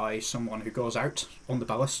looked at by someone who goes out on the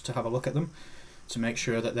ballast to have a look at them to make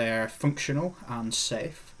sure that they're functional and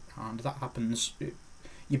safe, and that happens.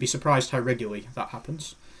 You'd be surprised how regularly that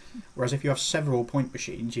happens. Whereas if you have several point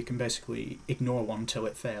machines, you can basically ignore one till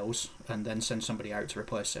it fails and then send somebody out to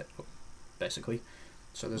replace it, basically.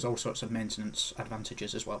 So there's all sorts of maintenance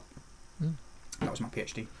advantages as well. That was my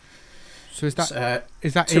PhD. So is that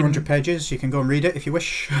It's, 200 pages. You can go and read it if you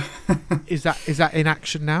wish. is that in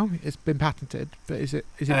action now? It's been patented, but is it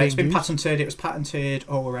being It's been used? patented. It was patented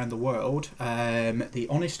all around the world. The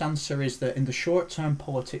honest answer is that in the short term,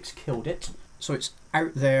 politics killed it. So it's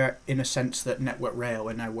out there in a sense that Network Rail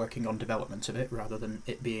are now working on development of it, rather than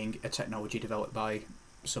it being a technology developed by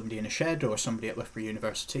somebody in a shed or somebody at Loughborough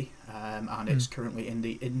University. And it's currently in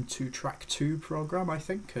the Into Track 2 programme, I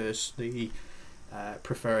think, as the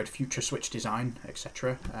preferred future switch design,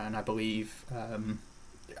 etc. And I believe...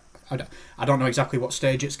 I don't know exactly what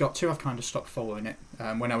stage it's got to. I've kind of stopped following it.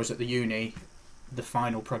 When I was at the uni, the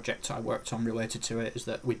final project I worked on related to it is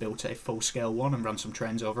that we built a full-scale one and ran some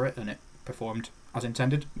trains over it, and it performed as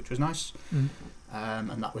intended, which was nice.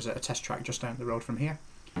 And that was at a test track just down the road from here.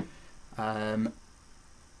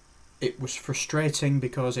 It was frustrating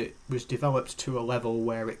because it was developed to a level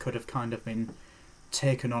where it could have kind of been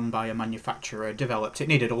taken on by a manufacturer, developed. It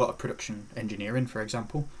needed a lot of production engineering, for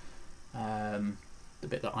example. The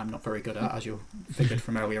bit that I'm not very good at, as you figured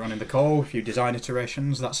from earlier on in the call, a few design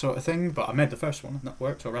iterations, that sort of thing. But I made the first one and that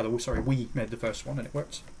worked, or rather, we made the first one and it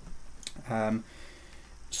worked.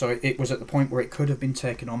 So it was at the point where it could have been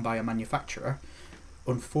taken on by a manufacturer.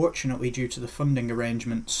 Unfortunately, due to the funding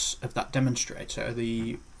arrangements of that demonstrator,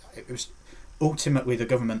 it was ultimately the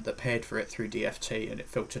government that paid for it through DFT, and it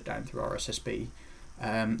filtered down through RSSB.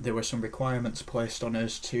 There were some requirements placed on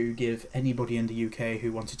us to give anybody in the UK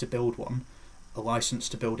who wanted to build one a license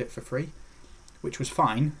to build it for free, which was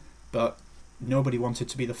fine, but nobody wanted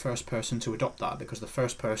to be the first person to adopt that, because the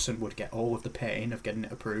first person would get all of the pain of getting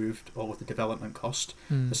it approved, all of the development cost.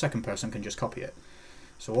 The second person can just copy it.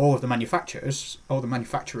 So all the manufacturers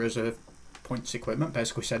of points equipment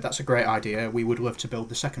basically said, that's a great idea, we would love to build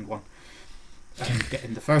the second one. And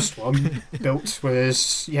getting the first one built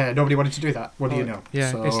was, nobody wanted to do that. What do you know?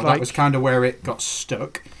 Yeah, so it's that was kind of where it got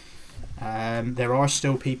stuck. There are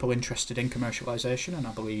still people interested in commercialisation, and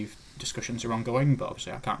I believe discussions are ongoing, but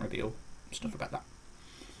obviously I can't reveal stuff about that.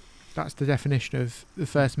 That's the definition of the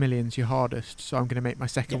first million's your hardest, so I'm going to make my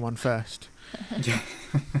second one first.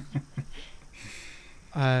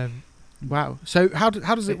 Wow. So how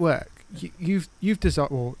does it work? You've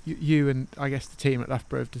designed, or you and I guess the team at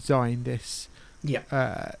Loughborough have designed this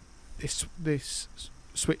this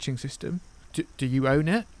switching system. Do you own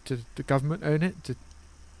it? Does the government own it?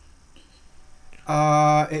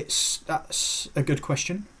 That's a good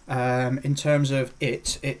question. In terms of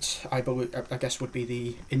it I guess would be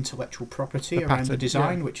the intellectual property around patent, the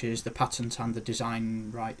design, which is the patent and the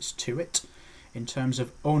design rights to it. In terms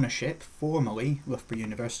of ownership, formally Loughborough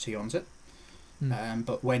University owns it.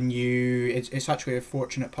 But when it's actually a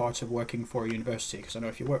fortunate part of working for a university, because I know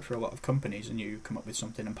if you work for a lot of companies and you come up with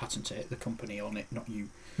something and patent it, the company own it, not you.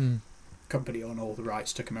 Company own all the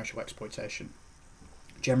rights to commercial exploitation.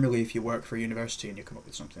 Generally, if you work for a university and you come up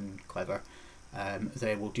with something clever,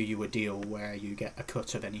 they will do you a deal where you get a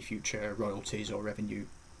cut of any future royalties or revenue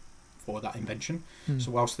for that invention. So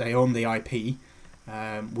whilst they own the IP,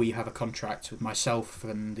 we have a contract with myself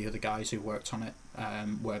and the other guys who worked on it,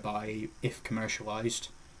 whereby if commercialised,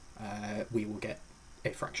 we will get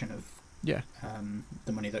a fraction of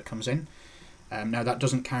the money that comes in. Now that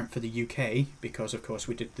doesn't count for the UK, because of course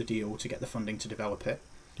we did the deal to get the funding to develop it,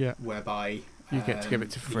 whereby you get to give it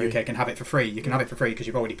to free. The UK can have it for free. You can have it for free because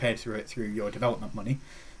you've already paid through your development money.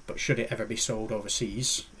 But should it ever be sold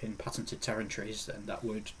overseas in patented territories, then that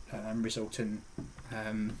would result in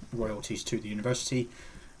royalties to the university,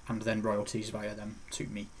 and then royalties via them to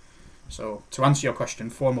me. So to answer your question,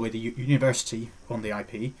 formally the university own the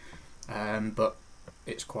IP, but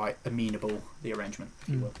it's quite amenable, the arrangement, if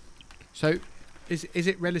you will. So is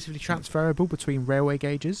it relatively transferable between railway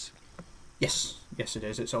gauges? Yes it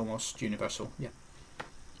is. It's almost universal. Yeah.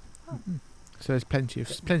 So there's plenty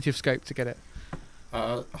of scope to get it.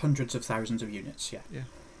 Hundreds of thousands of units. Yeah.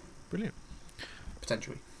 Brilliant.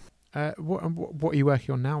 Potentially. What are you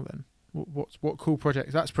working on now then? What cool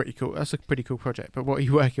projects? That's pretty cool. That's a pretty cool project. But what are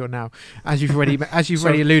you working on now? As you've already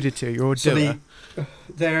already alluded to, you're a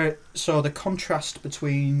doer. So the contrast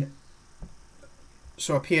between.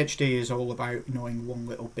 So a PhD is all about knowing one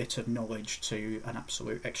little bit of knowledge to an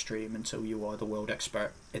absolute extreme until you are the world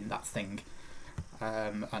expert in that thing.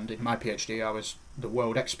 And in my PhD, I was the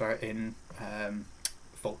world expert in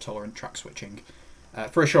fault-tolerant track switching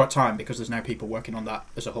for a short time, because there's now people working on that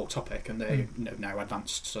as a whole topic, and they have now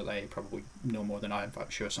advanced, so they probably know more than I. In fact,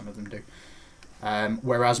 I'm sure some of them do.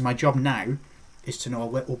 Whereas my job now is to know a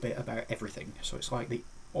little bit about everything. So it's like the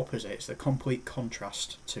opposite. It's the complete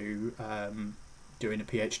contrast to doing a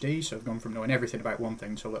PhD. So I've gone from knowing everything about one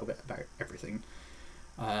thing to a little bit about everything.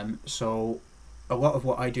 So a lot of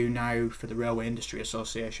what I do now for the Railway Industry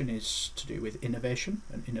Association is to do with innovation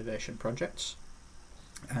and innovation projects.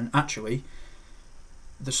 And actually,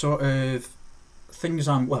 the sort of things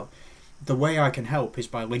the way I can help is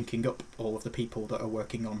by linking up all of the people that are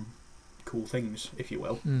working on cool things, if you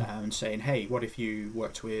will, and saying, hey, what if you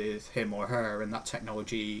worked with him or her and that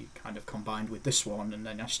technology kind of combined with this one, and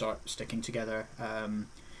then I start sticking together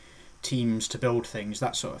teams to build things,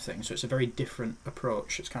 that sort of thing. So it's a very different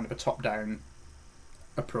approach. It's kind of a top-down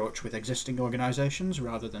approach with existing organisations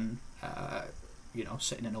rather than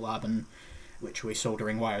sitting in a lab and literally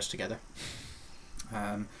soldering wires together.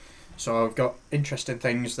 So I've got interesting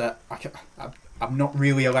things that I'm not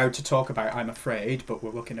really allowed to talk about, I'm afraid, but we're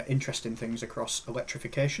looking at interesting things across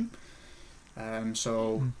electrification.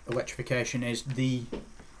 Electrification is the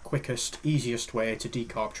quickest, easiest way to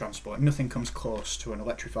decarb transport. Nothing comes close to an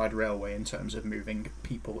electrified railway in terms of moving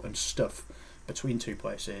people and stuff between two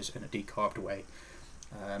places in a decarbed way.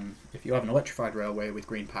 If you have an electrified railway with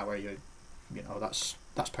green power, that's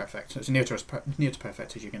perfect. It's near to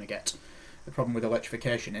perfect as you're going to get. The problem with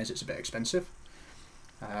electrification is it's a bit expensive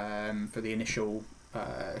for the initial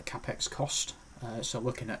capex cost. So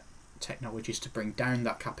looking at technologies to bring down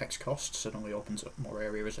that capex cost suddenly opens up more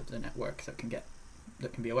areas of the network that can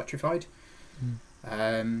be electrified.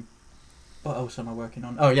 What else am I working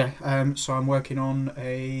on? So I'm working on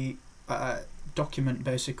a document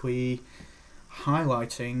basically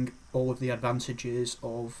highlighting all of the advantages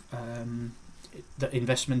of that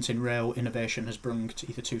investment in rail innovation has brought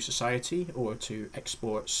either to society or to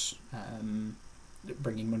exports,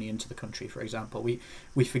 bringing money into the country, for example.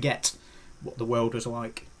 We forget what the world was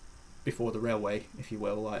like before the railway, if you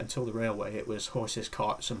will. Until the railway, it was horses,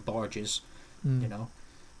 carts and barges,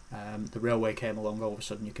 The railway came along, all of a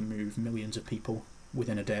sudden you can move millions of people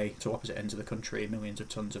within a day to opposite ends of the country, millions of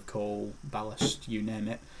tons of coal, ballast, you name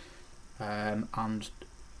it. And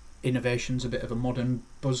innovation's a bit of a modern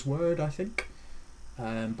buzzword, I think.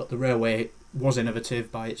 But the railway was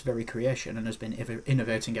innovative by its very creation and has been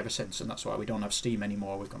innovating ever since, and that's why we don't have steam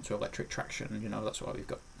anymore. We've gone to electric traction, that's why we've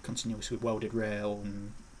got continuously welded rail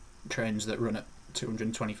and trains that run at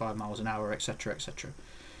 225 miles an hour, etc., etc.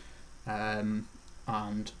 And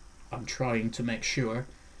I'm trying to make sure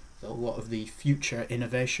that a lot of the future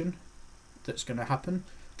innovation that's going to happen,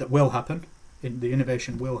 that will happen, the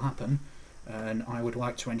innovation will happen, and I would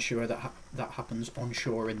like to ensure that that happens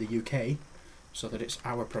onshore in the UK, so that it's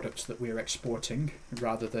our products that we're exporting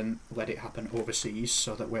rather than let it happen overseas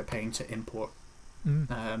so that we're paying to import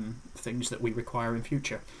things that we require in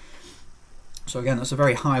future. So again, that's a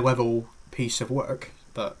very high level piece of work,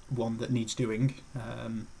 but one that needs doing,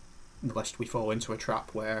 lest we fall into a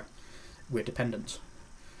trap where we're dependent.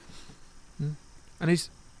 And is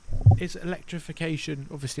electrification,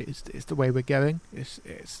 obviously it's the way we're going, it's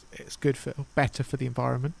better for the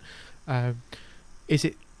environment. Is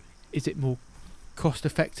it more cost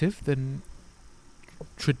effective than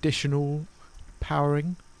traditional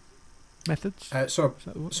powering methods? So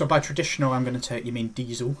by traditional, I'm going to take, you mean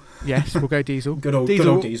diesel? Yes, we'll go diesel. Good old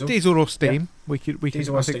diesel. Diesel or steam. Yeah. We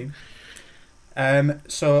diesel or steam.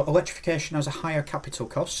 So electrification has a higher capital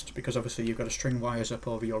cost because obviously you've got to string wires up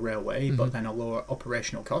over your railway, but then a lower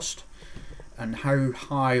operational cost. And how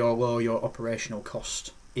high or low your operational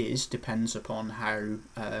cost is depends upon how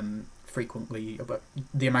frequently, about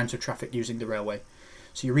the amount of traffic using the railway.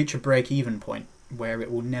 So you reach a break-even point where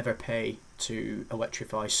it will never pay to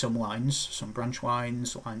electrify some lines, some branch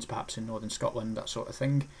lines perhaps in northern Scotland, that sort of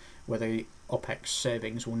thing, where the OPEX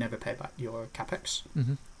savings will never pay back your CAPEX.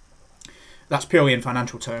 That's purely in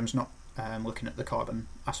financial terms, not looking at the carbon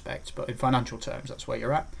aspect, but in financial terms, that's where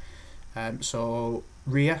you're at. So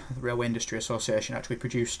RIA, the Railway Industry Association, actually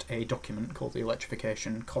produced a document called the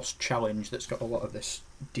Electrification Cost Challenge that's got a lot of this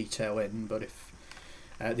detail in, but if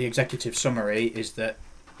the executive summary is that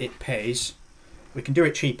it pays, we can do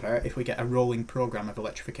it cheaper if we get a rolling programme of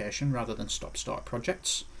electrification rather than stop-start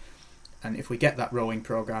projects. And if we get that rolling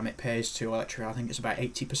programme, it pays to electrify, I think it's about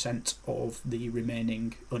 80% of the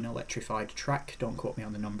remaining unelectrified track. Don't quote me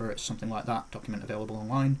on the number, it's something like that, document available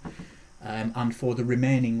online. And for the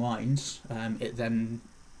remaining lines, it then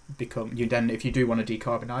if you do want to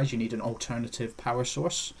decarbonise, you need an alternative power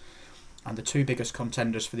source. And the two biggest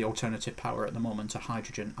contenders for the alternative power at the moment are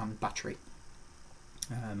hydrogen and battery.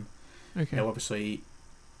 Obviously,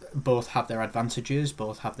 both have their advantages,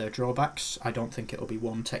 both have their drawbacks. I don't think it'll be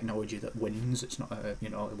one technology that wins. It's not we're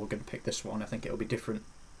going to pick this one. I think it'll be different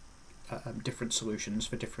solutions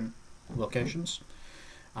for different locations.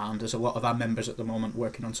 And there's a lot of our members at the moment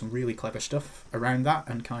working on some really clever stuff around that,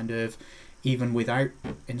 and kind of, even without,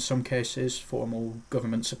 in some cases, formal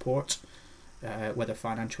government support, whether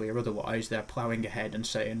financially or otherwise, they're ploughing ahead and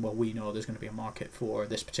saying, well, we know there's going to be a market for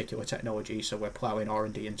this particular technology, so we're ploughing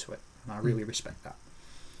R&D into it. And I really respect that.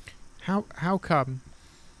 How come?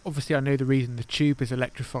 Obviously, I know the reason the tube is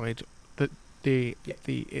electrified. That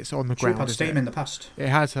it's on the ground. Tube had steam in the past. It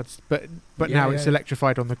has had, but now it's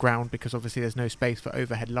electrified on the ground because obviously there's no space for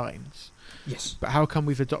overhead lines. Yes. But how come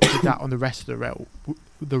we've adopted that on the rest of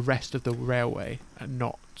the rest of the railway, and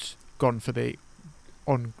not gone for the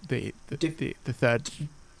third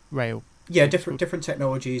rail? Yeah, different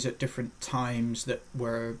technologies at different times that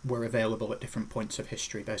were available at different points of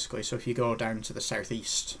history, basically. So if you go down to the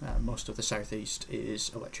southeast, most of the southeast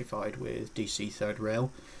is electrified with DC third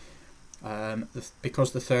rail.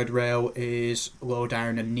 Because the third rail is low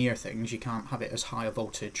down and near things, you can't have it as high a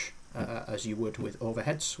voltage as you would with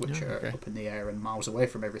overheads, which are up in the air and miles away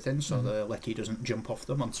from everything, so the lecky doesn't jump off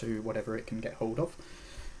them onto whatever it can get hold of.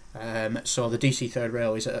 So the DC third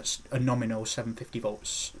rail is at a nominal 750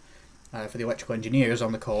 volts. For the electrical engineers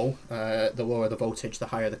on the call, the lower the voltage, the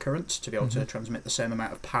higher the current to be able to transmit the same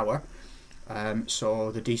amount of power.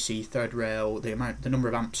 So the DC third rail, the number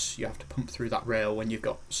of amps you have to pump through that rail when you've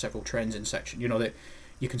got several trains in section. You know that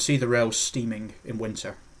you can see the rails steaming in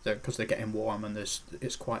winter because they're getting warm and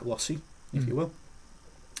it's quite lossy, if you will.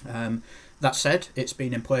 That said, it's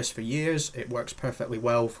been in place for years. It works perfectly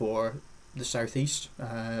well for the southeast.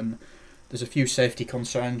 There's a few safety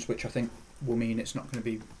concerns which I think will mean it's not going to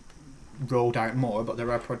be rolled out more, but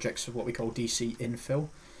there are projects of what we call DC infill.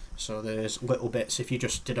 So there's little bits, if you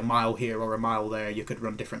just did a mile here or a mile there, you could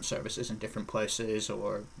run different services in different places,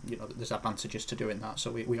 or there's advantages to doing that.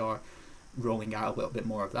 So we are rolling out a little bit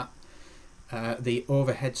more of that. The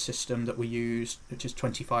overhead system that we use, which is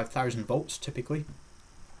 25,000 volts typically,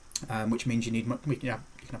 which means you can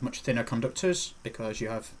have much thinner conductors because you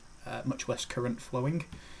have much less current flowing.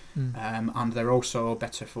 And they're also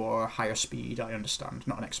better for higher speed, I understand.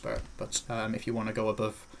 Not an expert, but if you want to go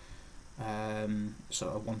above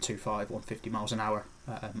sort of 125, 150 miles an hour,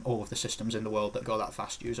 all of the systems in the world that go that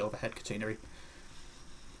fast use overhead catenary.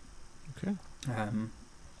 Okay.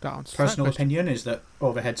 Personal opinion is that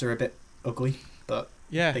overheads are a bit ugly, but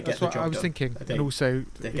they get the job done. I was thinking, and also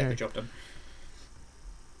they get the job done.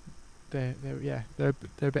 They're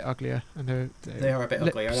a bit uglier, and they are a bit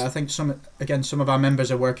uglier. I think some of our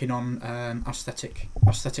members are working on aesthetic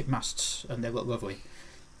masts, and they look lovely.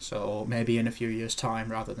 So maybe in a few years'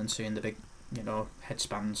 time, rather than seeing the big,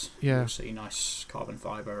 headspans, you'll see nice carbon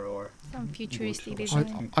fibre or some futuristic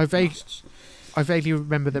design. I vaguely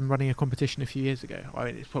remember them running a competition a few years ago. I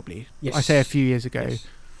mean, it's probably I say a few years ago,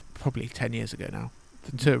 probably 10 years ago now,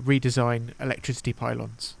 to redesign electricity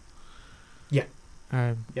pylons. Yeah.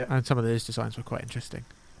 And some of those designs were quite interesting,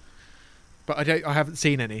 but I haven't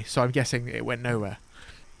seen any, so I'm guessing it went nowhere.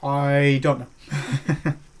 I don't know.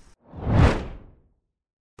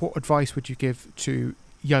 What advice would you give to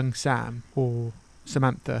young Sam or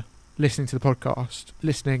Samantha listening to the podcast,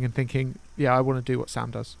 listening and thinking, I want to do what Sam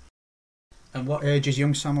does? And what age is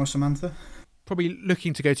young Sam or Samantha? Probably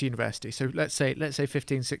looking to go to university, so let's say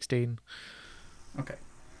 15, 16. Okay.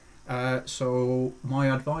 So my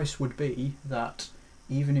advice would be that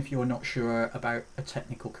even if you're not sure about a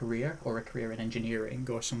technical career or a career in engineering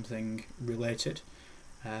or something related,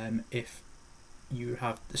 if you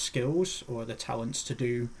have the skills or the talents to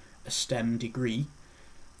do a STEM degree,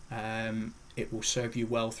 it will serve you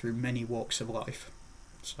well through many walks of life.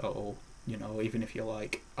 So, even if you're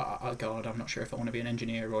like, oh God, I'm not sure if I want to be an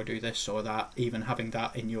engineer or do this or that, even having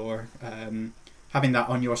that in your having that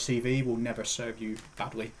on your CV will never serve you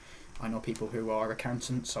badly. I know people who are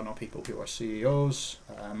accountants, I know people who are CEOs,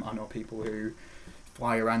 I know people who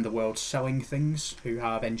fly around the world selling things who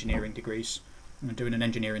have engineering degrees. And doing an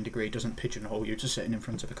engineering degree doesn't pigeonhole you to sitting in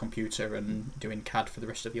front of a computer and doing CAD for the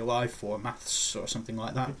rest of your life or maths or something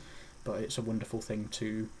like that. But it's a wonderful thing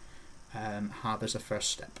to have as a first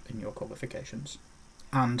step in your qualifications.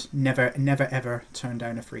 And never ever turn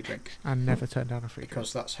down a free drink. And never turn down a free drink.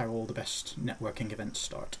 Because that's how all the best networking events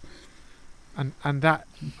start. And that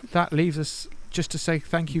leaves us just to say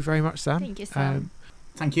thank you very much, Sam. Thank you, Sam.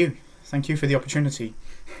 Thank you for the opportunity.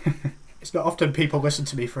 It's not often people listen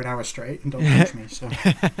to me for an hour straight and don't touch me. So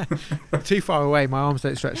too far away, my arms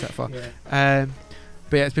don't stretch that far.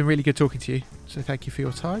 But it's been really good talking to you. So thank you for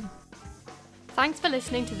your time. Thanks for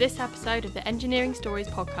listening to this episode of the Engineering Stories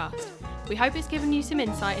podcast. We hope it's given you some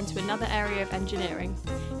insight into another area of engineering.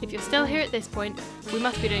 If you're still here at this point, we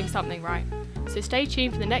must be doing something right. So stay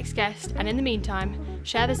tuned for the next guest, and in the meantime,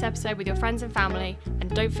 share this episode with your friends and family, and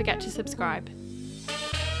don't forget to subscribe.